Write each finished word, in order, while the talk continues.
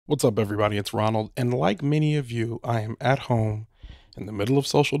What's up, everybody? It's Ronald, and like many of you, I am at home in the middle of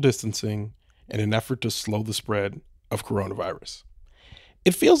social distancing in an effort to slow the spread of coronavirus.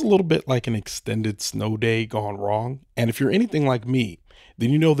 It feels a little bit like an extended snow day gone wrong, and if you're anything like me,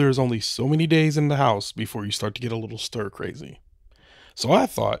 then you know there's only so many days in the house before you start to get a little stir crazy. So I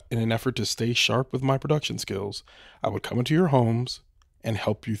thought, in an effort to stay sharp with my production skills, I would come into your homes and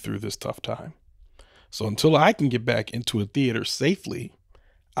help you through this tough time. So until I can get back into a theater safely,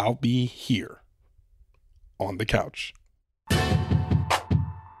 I'll be here on the couch.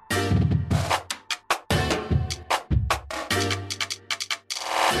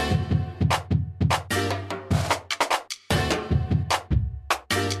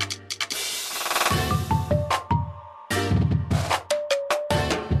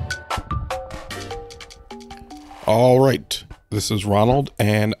 All right, this is Ronald,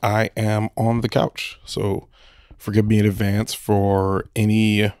 and I am on the couch. So forgive me in advance for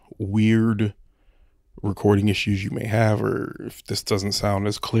any weird recording issues you may have, or if this doesn't sound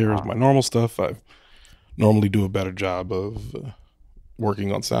as clear as my normal stuff. I normally do a better job of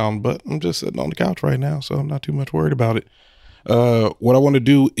working on sound, but I'm just sitting on the couch right now, so I'm not too much worried about it. What I want to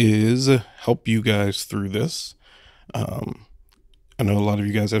do is help you guys through this. I know a lot of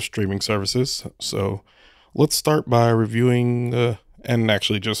you guys have streaming services, so let's start by reviewing, and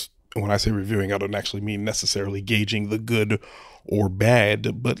actually just when I say reviewing, I don't actually mean necessarily gauging the good or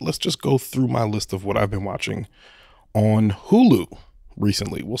bad, but let's just go through my list of what I've been watching on Hulu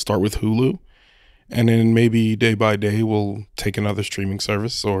recently. We'll start with Hulu, and then maybe day by day we'll take another streaming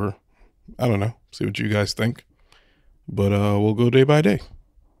service, or I don't know, see what you guys think. But we'll go day by day.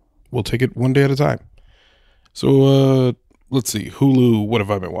 We'll take it one day at a time. So let's see, Hulu, what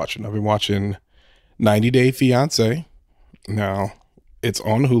have I been watching? I've been watching 90 Day Fiancé. Now, it's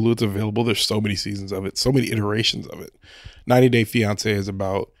on Hulu. It's available. There's so many seasons of it, so many iterations of it. 90 Day Fiancé is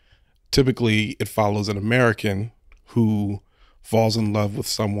about, typically, it follows an American who falls in love with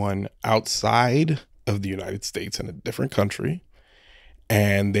someone outside of the United States in a different country,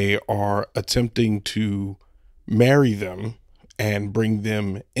 and they are attempting to marry them and bring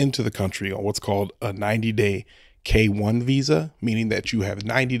them into the country on what's called a 90-day K1 visa, meaning that you have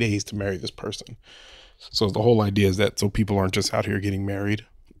 90 days to marry this person. So the whole idea is that so people aren't just out here getting married,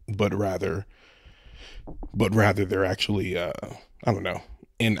 but rather they're actually I don't know,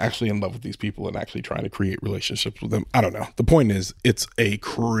 and actually in love with these people and actually trying to create relationships with them. I don't know. The point is, it's a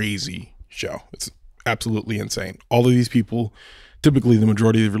crazy show. It's absolutely insane. All of these people, typically the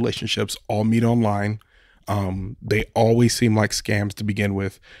majority of the relationships, all meet online. They always seem like scams to begin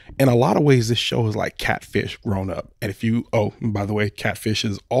with. In a lot of ways, this show is like Catfish grown up. And if you, oh, by the way, Catfish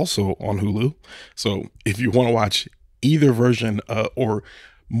is also on Hulu. So if you want to watch either version or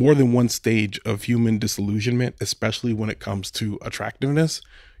more than one stage of human disillusionment, especially when it comes to attractiveness,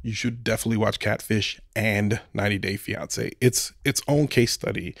 you should definitely watch Catfish and 90 Day Fiancé. It's its own case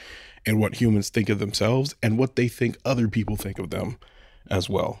study in what humans think of themselves and what they think other people think of them as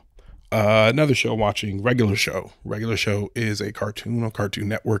well. Another show I'm watching, Regular Show. Regular Show is a cartoon on Cartoon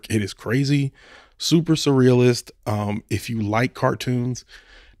Network. It is crazy, super surrealist. If you like cartoons,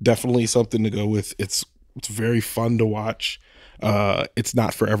 definitely something to go with. It's very fun to watch. It's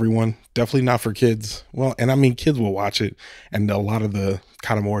not for everyone. Definitely not for kids. Well, and I mean, kids will watch it, and a lot of the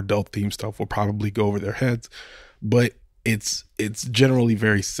kind of more adult theme stuff will probably go over their heads. But it's generally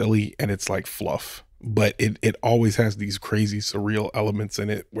very silly, and it's like fluff. But it always has these crazy surreal elements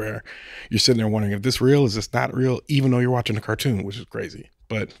in it where you're sitting there wondering if this real, is this not real, even though you're watching a cartoon, which is crazy,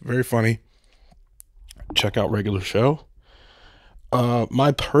 but very funny. Check out Regular Show.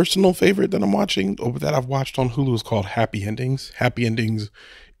 My personal favorite that I'm watching, or that I've watched on Hulu, is called Happy Endings. Happy Endings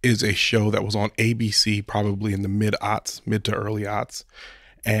is a show that was on ABC probably in the mid to early aughts.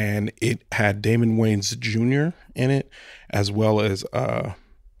 And it had Damon Wayans Jr. in it, as well as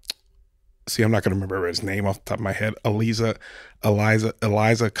I'm not going to remember his name off the top of my head. Eliza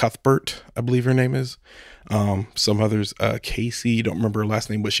Cuthbert, I believe her name is. Some others, Casey, don't remember her last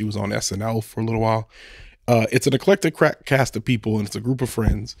name, but she was on SNL for a little while. It's an eclectic cast of people, and it's a group of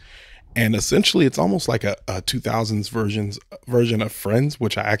friends. And essentially, it's almost like a 2000s version of Friends,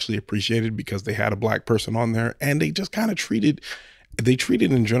 which I actually appreciated because they had a black person on there, and they just kind of treated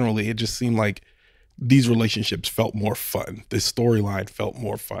in generally, it just seemed like these relationships felt more fun. This storyline felt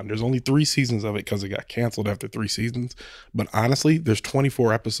more fun. There's only 3 seasons of it because it got canceled after 3 seasons. But honestly, there's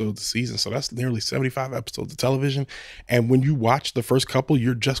 24 episodes a season. So that's nearly 75 episodes of television. And when you watch the first couple,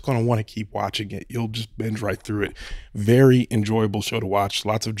 you're just going to want to keep watching it. You'll just binge right through it. Very enjoyable show to watch.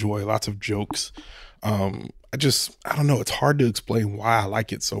 Lots of joy, lots of jokes. I don't know. It's hard to explain why I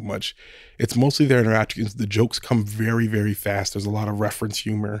like it so much. It's mostly their interactions. The jokes come very, very fast. There's a lot of reference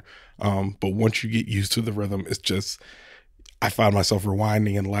humor. But once you get used to the rhythm, it's just, I find myself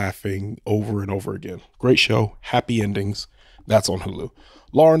rewinding and laughing over and over again. Great show. Happy endings. That's on Hulu.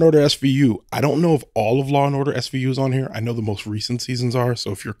 Law and Order SVU. I don't know if all of Law and Order SVU is on here. I know the most recent seasons are.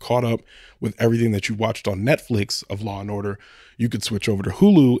 So if you're caught up with everything that you watched on Netflix of Law and Order, you could switch over to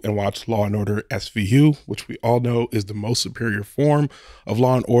Hulu and watch Law and Order SVU, which we all know is the most superior form of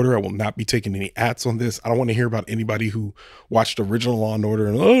Law and Order. I will not be taking any ads on this. I don't want to hear about anybody who watched original Law and Order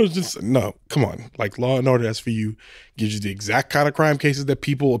and no, come on. Like, Law and Order SVU gives you the exact kind of crime cases that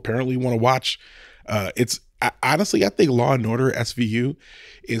people apparently want to watch. Honestly, I think Law and Order SVU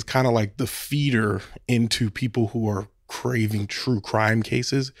is kind of like the feeder into people who are craving true crime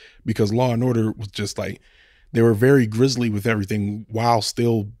cases, because Law and Order was just like, they were very grisly with everything while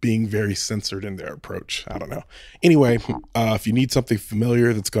still being very censored in their approach. I don't know. Anyway, if you need something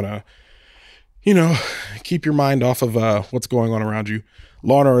familiar that's going to, keep your mind off of what's going on around you,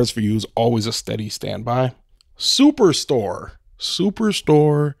 Law and Order SVU is always a steady standby. Superstore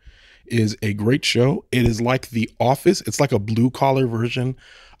is a great show. It is like The Office. It's like a blue collar version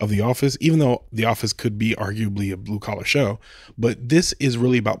of The Office, even though The Office could be arguably a blue collar show. But this is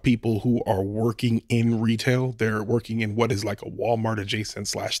really about people who are working in retail. They're working in what is like a Walmart adjacent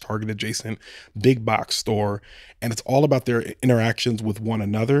 / Target adjacent big box store. And it's all about their interactions with one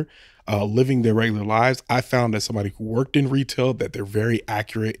another, living their regular lives. I found, as somebody who worked in retail, that they're very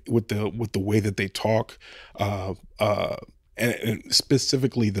accurate with the way that they talk, and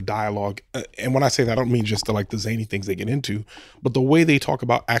specifically the dialogue. And when I say that, I don't mean just the zany things they get into, but the way they talk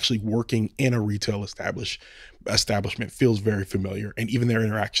about actually working in a retail establishment feels very familiar. And even their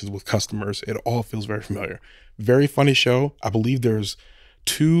interactions with customers, it all feels very familiar. Very funny show. I believe there's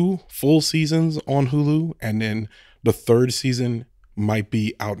 2 full seasons on Hulu, and then the 3rd season might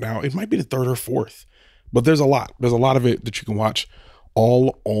be out now. It might be the 3rd or 4th, but there's a lot of it that you can watch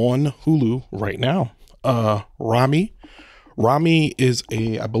all on Hulu right now. Rami is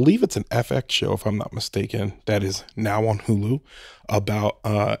I believe it's an FX show, if I'm not mistaken, that is now on Hulu, about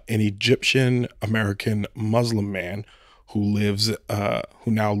an Egyptian American Muslim man who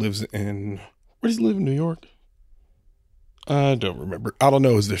now lives in, where does he live, in New York? I don't remember. I don't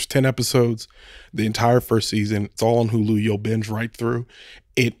know. There's 10 episodes, the entire first season. It's all on Hulu. You'll binge right through.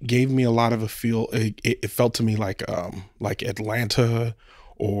 It gave me a lot of a feel. It felt to me like Atlanta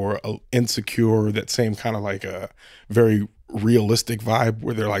or Insecure, that same kind of like a very realistic vibe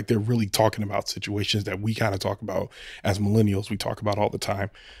where they're really talking about situations that we kind of talk about as millennials. We talk about all the time.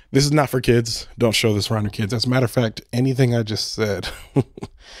 This is not for kids. Don't show this around your kids. As a matter of fact, anything I just said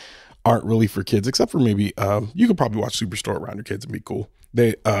aren't really for kids, except for maybe you could probably watch Superstore around your kids and be cool.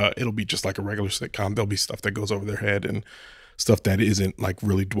 It'll be just like a regular sitcom. There'll be stuff that goes over their head and stuff that isn't like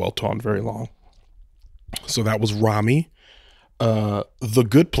really dwelt on very long. So that was Rami. The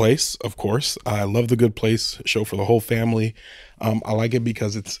Good Place, of course. I love The Good Place, show for the whole family. I like it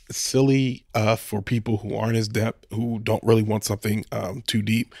because it's silly for people who aren't as depth, who don't really want something too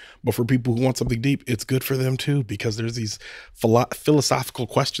deep. But for people who want something deep, it's good for them too, because there's these philosophical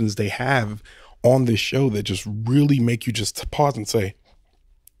questions they have on this show that just really make you just pause and say,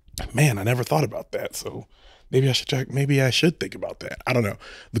 man, I never thought about that. So maybe I should think about that. I don't know.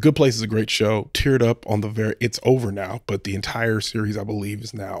 The Good Place is a great show. Teared up on it's over now, but the entire series, I believe,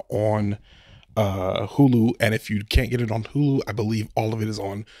 is now on Hulu. And if you can't get it on Hulu, I believe all of it is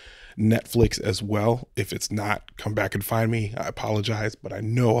on Netflix as well. If it's not, come back and find me. I apologize, but I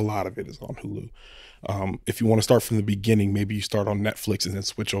know a lot of it is on Hulu. If you want to start from the beginning, maybe you start on Netflix and then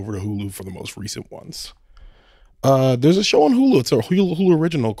switch over to Hulu for the most recent ones. There's a show on Hulu. It's a Hulu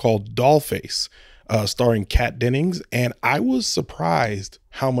original called Dollface, starring Kat Dennings, and I was surprised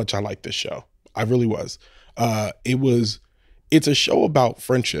how much I liked this show. I really was. It's a show about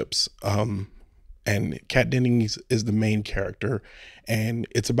friendships, and Kat Dennings is the main character, and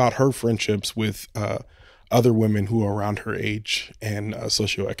it's about her friendships with other women who are around her age and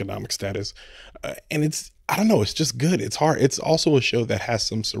socioeconomic status, and I don't know, it's just good. It's hard. It's also a show that has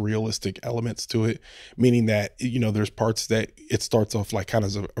some surrealistic elements to it, meaning that, there's parts that it starts off like kind of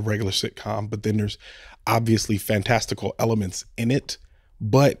as a regular sitcom, but then there's obviously fantastical elements in it.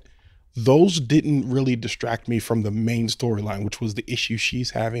 But those didn't really distract me from the main storyline, which was the issue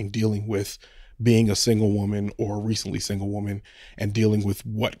she's having dealing with being a single woman or a recently single woman and dealing with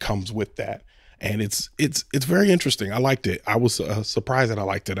what comes with that. And it's very interesting. I liked it. I was surprised that I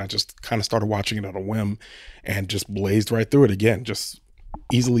liked it. I just kind of started watching it on a whim and just blazed right through it again. Just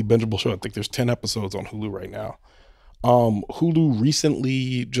easily bingeable show. I think there's 10 episodes on Hulu right now. Hulu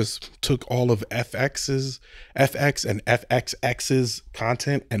recently just took all of FX and FXX's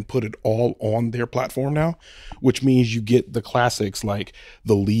content and put it all on their platform now, which means you get the classics like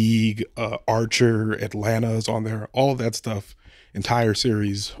The League, Archer, Atlanta's on there, all of that stuff. Entire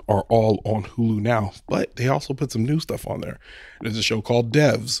series are all on Hulu now, but they also put some new stuff on there. There's a show called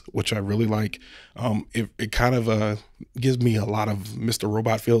Devs, which I really like. It kind of gives me a lot of Mr.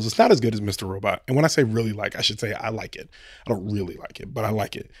 Robot feels. It's not as good as Mr. Robot, and when I say really like, I should say I like it. I don't really like it, but I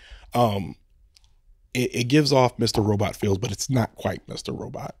like it. It gives off Mr. Robot feels, but it's not quite Mr.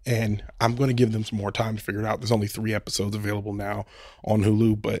 Robot. And I'm going to give them some more time to figure it out. There's only 3 episodes available now on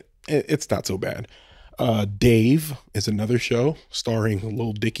Hulu, but it's not so bad. Dave is another show starring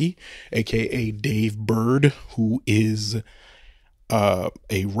Lil Dicky, aka Dave Bird, who is a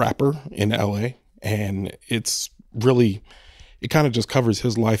rapper in LA, and it kind of just covers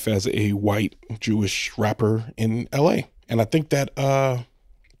his life as a white Jewish rapper in LA. And I think that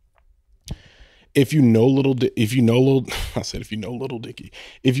if you know Lil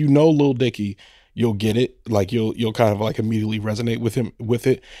Dicky, you'll get it. Like you'll kind of like immediately resonate with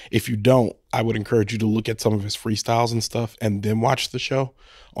it. If you don't, I would encourage you to look at some of his freestyles and stuff and then watch the show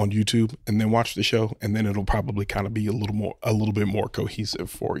on YouTube and then watch the show. And then it'll probably kind of be a little bit more cohesive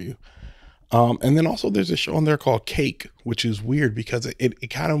for you. And then also there's a show on there called Cake, which is weird because it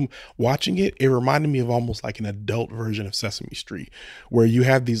kind of, watching it reminded me of almost like an adult version of Sesame Street, where you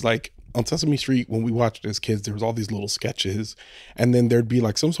have these like, on Sesame Street, when we watched as kids, there was all these little sketches, and then there'd be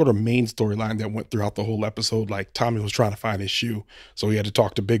like some sort of main storyline that went throughout the whole episode. Like Tommy was trying to find his shoe, so he had to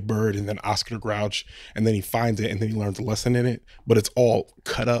talk to Big Bird and then Oscar the Grouch, and then he finds it and then he learns a lesson in it. But it's all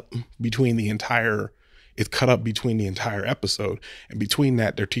cut up between the entire episode. And between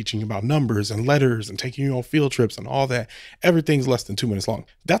that, they're teaching about numbers and letters and taking you on field trips and all that. Everything's less than 2 minutes long.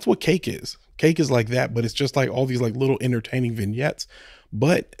 That's what Cake is. Cake is like that, but it's just like all these like little entertaining vignettes.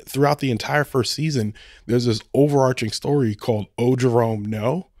 But throughout the entire first season, there's this overarching story called Oh Jerome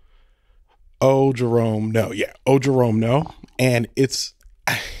No. Oh Jerome No. Yeah. Oh Jerome No. And it's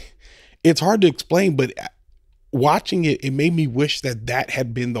hard to explain, but watching it, it made me wish that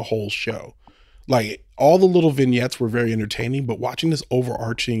had been the whole show. Like all the little vignettes were very entertaining, but watching this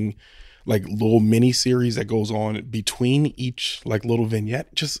overarching like little mini series that goes on between each like little vignette,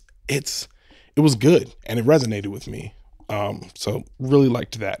 it was good and it resonated with me. So really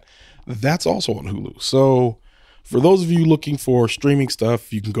liked that. That's also on Hulu. So for those of you looking for streaming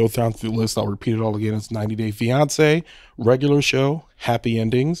stuff, you can go down through the list. I'll repeat it all again. It's 90 Day Fiance, Regular Show, Happy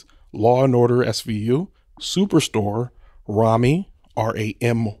Endings, Law and Order SVU, Superstore, Ramy,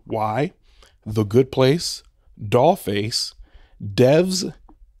 Ramy, The Good Place, Dollface, Devs,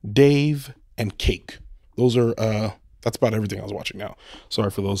 Dave, and Cake. Those are, that's about everything I was watching now.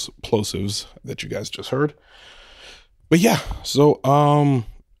 Sorry for those plosives that you guys just heard. But yeah, so,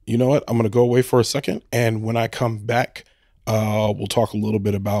 you know what? I'm going to go away for a second. And when I come back, we'll talk a little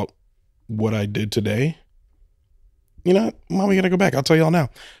bit about what I did today. You know, why are we going to go back? I'll tell y'all now.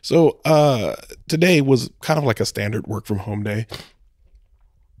 So, today was kind of like a standard work from home day,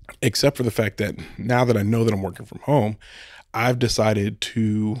 except for the fact that now that I know that I'm working from home, I've decided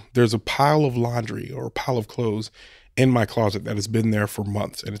there's a pile of laundry or a pile of clothes in my closet that has been there for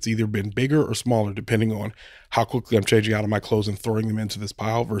months, and it's either been bigger or smaller depending on how quickly I'm changing out of my clothes and throwing them into this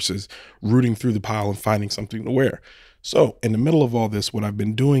pile versus rooting through the pile and finding something to wear. So in the middle of all this, what I've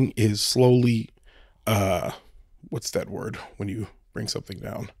been doing is slowly, what's that word when you bring something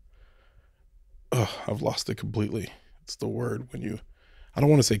down? I've lost it completely. It's the word when I don't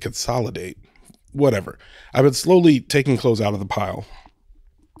want to say consolidate, whatever. I've been slowly taking clothes out of the pile,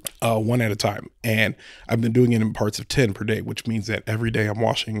 one at a time. And I've been doing it in parts of 10 per day, which means that every day I'm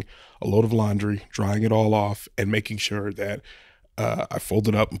washing a load of laundry, drying it all off, and making sure that I fold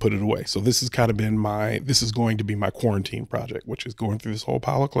it up and put it away. So this has kind of been this is going to be my quarantine project, which is going through this whole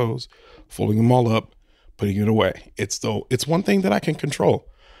pile of clothes, folding them all up, putting it away. It's one thing that I can control.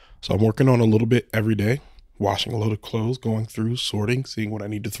 So I'm working on a little bit every day, washing a load of clothes, going through, sorting, seeing what I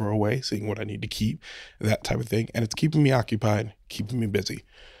need to throw away, seeing what I need to keep, that type of thing. And it's keeping me occupied, keeping me busy.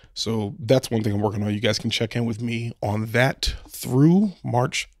 So that's one thing I'm working on. You guys can check in with me on that through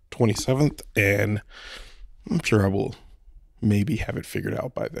March 27th. And I'm sure I will maybe have it figured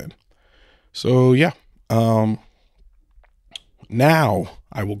out by then. So yeah, now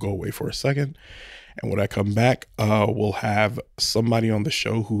I will go away for a second. And when I come back, we'll have somebody on the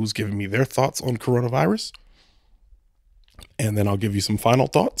show who's giving me their thoughts on coronavirus. And then I'll give you some final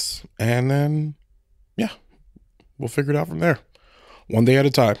thoughts. And then, yeah, we'll figure it out from there. One day at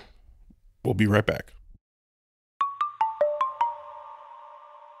a time. We'll be right back.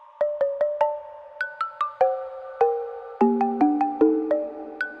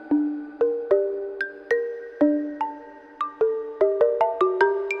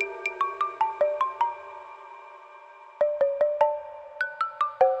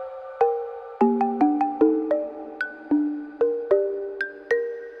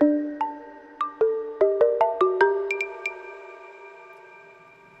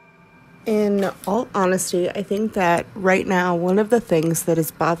 all honesty, I think that right now, one of the things that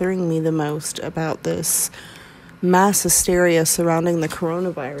is bothering me the most about this mass hysteria surrounding the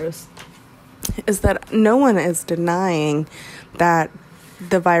coronavirus is that no one is denying that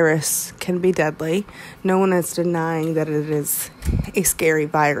the virus can be deadly. No one is denying that it is a scary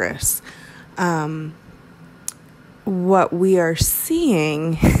virus. What we are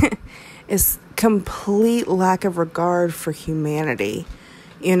seeing is complete lack of regard for humanity.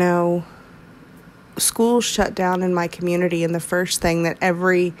 You know, schools shut down in my community, and the first thing that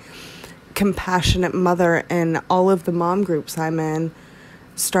every compassionate mother and all of the mom groups I'm in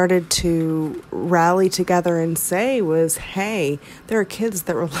started to rally together and say was, hey, there are kids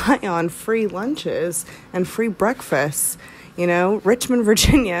that rely on free lunches and free breakfasts. You know, Richmond,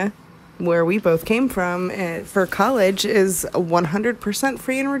 Virginia, where we both came from for college, is 100%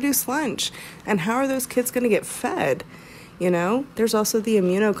 free and reduced lunch. And how are those kids going to get fed? You know, there's also the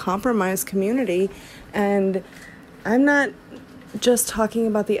immunocompromised community. And I'm not just talking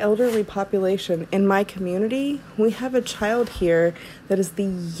about the elderly population. In my community, we have a child here that is the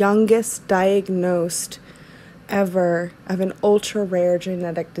youngest diagnosed ever of an ultra rare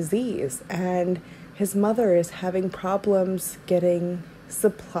genetic disease. And his mother is having problems getting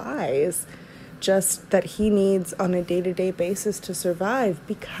supplies just that he needs on a day-to-day basis to survive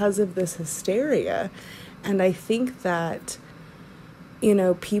because of this hysteria. And I think that, you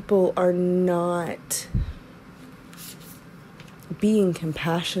know, people are not being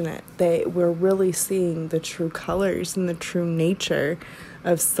compassionate. We're really seeing the true colors and the true nature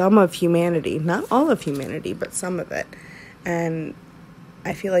of some of humanity, not all of humanity, but some of it. And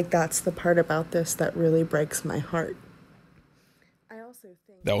I feel like that's the part about this that really breaks my heart.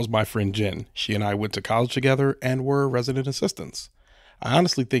 That was my friend Jen. She and I went to college together and were resident assistants. I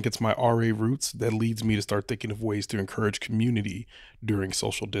honestly think it's my RA roots that leads me to start thinking of ways to encourage community during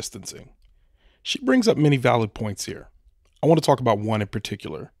social distancing. She brings up many valid points here. I want to talk about one in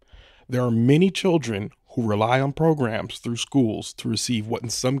particular. There are many children who rely on programs through schools to receive what in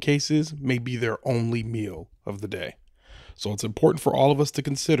some cases may be their only meal of the day. So it's important for all of us to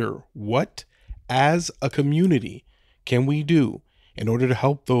consider what, as a community, can we do in order to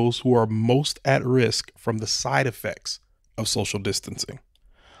help those who are most at risk from the side effects of social distancing.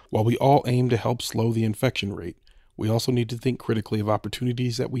 While we all aim to help slow the infection rate, we also need to think critically of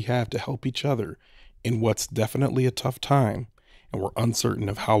opportunities that we have to help each other in what's definitely a tough time, and we're uncertain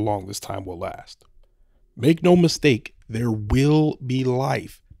of how long this time will last. Make no mistake, there will be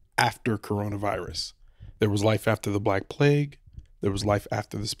life after coronavirus. There was life after the Black Plague. There was life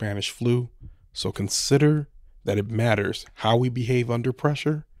after the Spanish flu. So consider that it matters how we behave under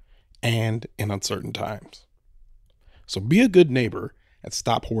pressure and in uncertain times. So be a good neighbor and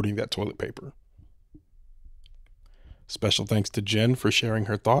stop hoarding that toilet paper. Special thanks to Jen for sharing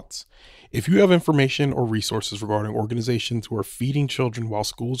her thoughts. If you have information or resources regarding organizations who are feeding children while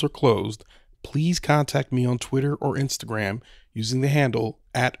schools are closed, please contact me on Twitter or Instagram using the handle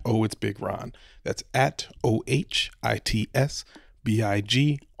 @ohitsBigRon. That's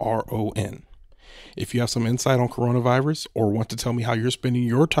 @ohitsBigron. If you have some insight on coronavirus or want to tell me how you're spending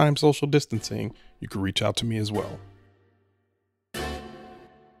your time social distancing, you can reach out to me as well.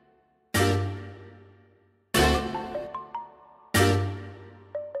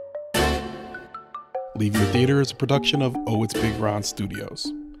 Leaving the Theater is a production of ohitsBigRon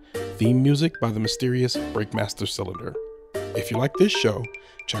Studios. Theme music by the mysterious Breakmaster Cylinder. If you like this show,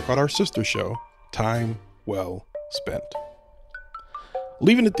 check out our sister show, Time Well Spent.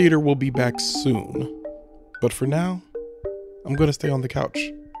 Leaving the Theater will be back soon, but for now, I'm going to stay on the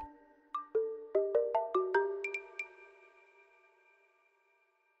couch.